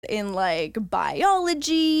in like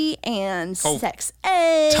biology and sex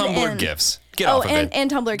ed. Tumblr gifs. Get off of it. And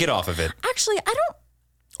Tumblr. Get off of it. Actually, I don't.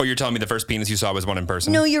 Oh, you're telling me the first penis you saw was one in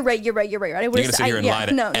person? No, you're right. I You're going to sit here and lie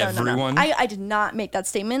to everyone? No. I did not make that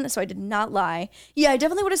statement, so I did not lie. Yeah, I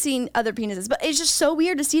definitely would have seen other penises, but it's just so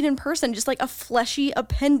weird to see it in person, just like a fleshy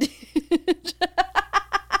appendage.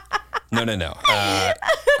 No.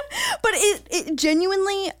 But it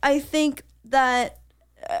genuinely, I think that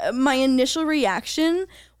my initial reaction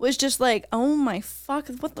was just like, oh my fuck,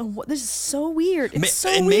 what this is so weird. It's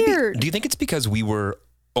so weird. Do you think it's because we were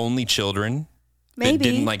only children? Maybe. That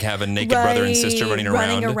didn't like have a naked brother and sister running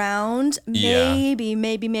around.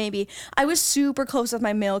 Maybe. I was super close with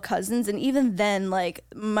my male cousins, and even then, like,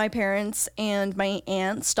 my parents and my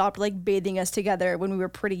aunt stopped like bathing us together when we were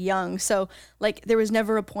pretty young. So like there was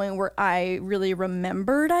never a point where I really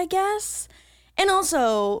remembered, I guess. And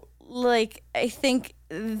also, like, I think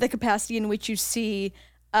the capacity in which you see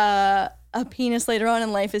a penis later on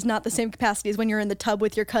in life is not the same capacity as when you're in the tub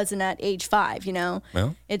with your cousin at age 5, you know?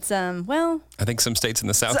 Well, it's, I think some states in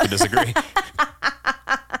the South would disagree.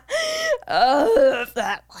 But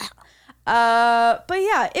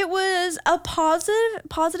yeah, it was a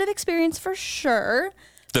positive experience for sure.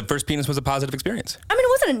 The first penis was a positive experience. I mean, it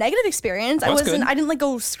wasn't a negative experience. Well, I didn't like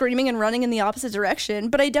go screaming and running in the opposite direction,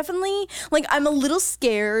 but I definitely, like, I'm a little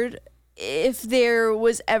scared if there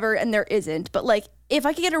was ever, and there isn't, but like, if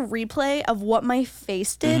I could get a replay of what my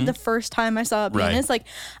face did the first time I saw a penis, like,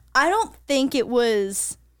 I don't think it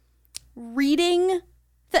was reading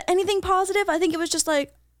anything positive. I think it was just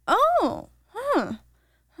like, oh,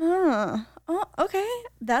 okay,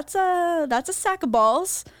 that's a sack of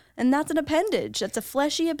balls, and that's an appendage. That's a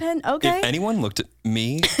fleshy appendage. Okay. If anyone looked at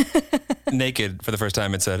me naked for the first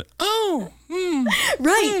time and said, "Oh,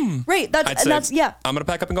 right," that's yeah. I'm gonna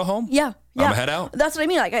pack up and go home. Yeah. I'm gonna head out. That's what I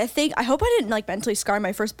mean. Like, I hope I didn't like mentally scar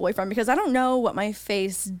my first boyfriend, because I don't know what my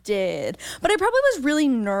face did, but I probably was really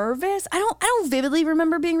nervous. I don't vividly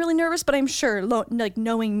remember being really nervous, but I'm sure, like,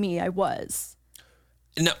 knowing me, I was.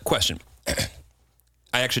 No, question.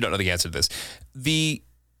 I actually don't know the answer to this. The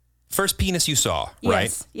first penis you saw,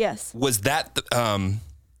 right? Yes. Was that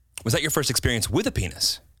your first experience with a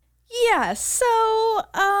penis? Yeah. So,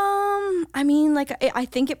 I mean, like, I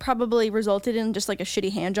think it probably resulted in just like a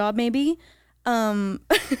shitty hand job, maybe. Right.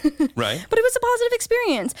 But it was a positive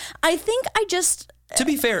experience. I think I just. To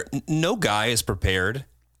be fair, no guy is prepared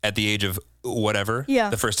at the age of whatever. Yeah.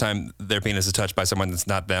 The first time their penis is touched by someone that's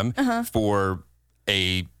not them for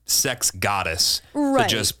a sex goddess to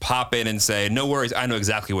just pop in and say, "No worries, I know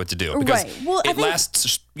exactly what to do." Because it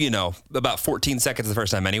lasts, about 14 seconds the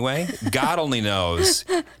first time anyway. God only knows.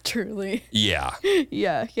 Truly. Yeah.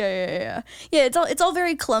 Yeah. Yeah, it's all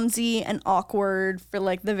very clumsy and awkward for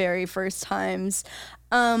like the very first times.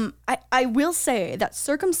 I will say that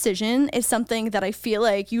circumcision is something that I feel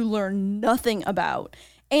like you learn nothing about.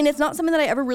 And it's not something that I ever really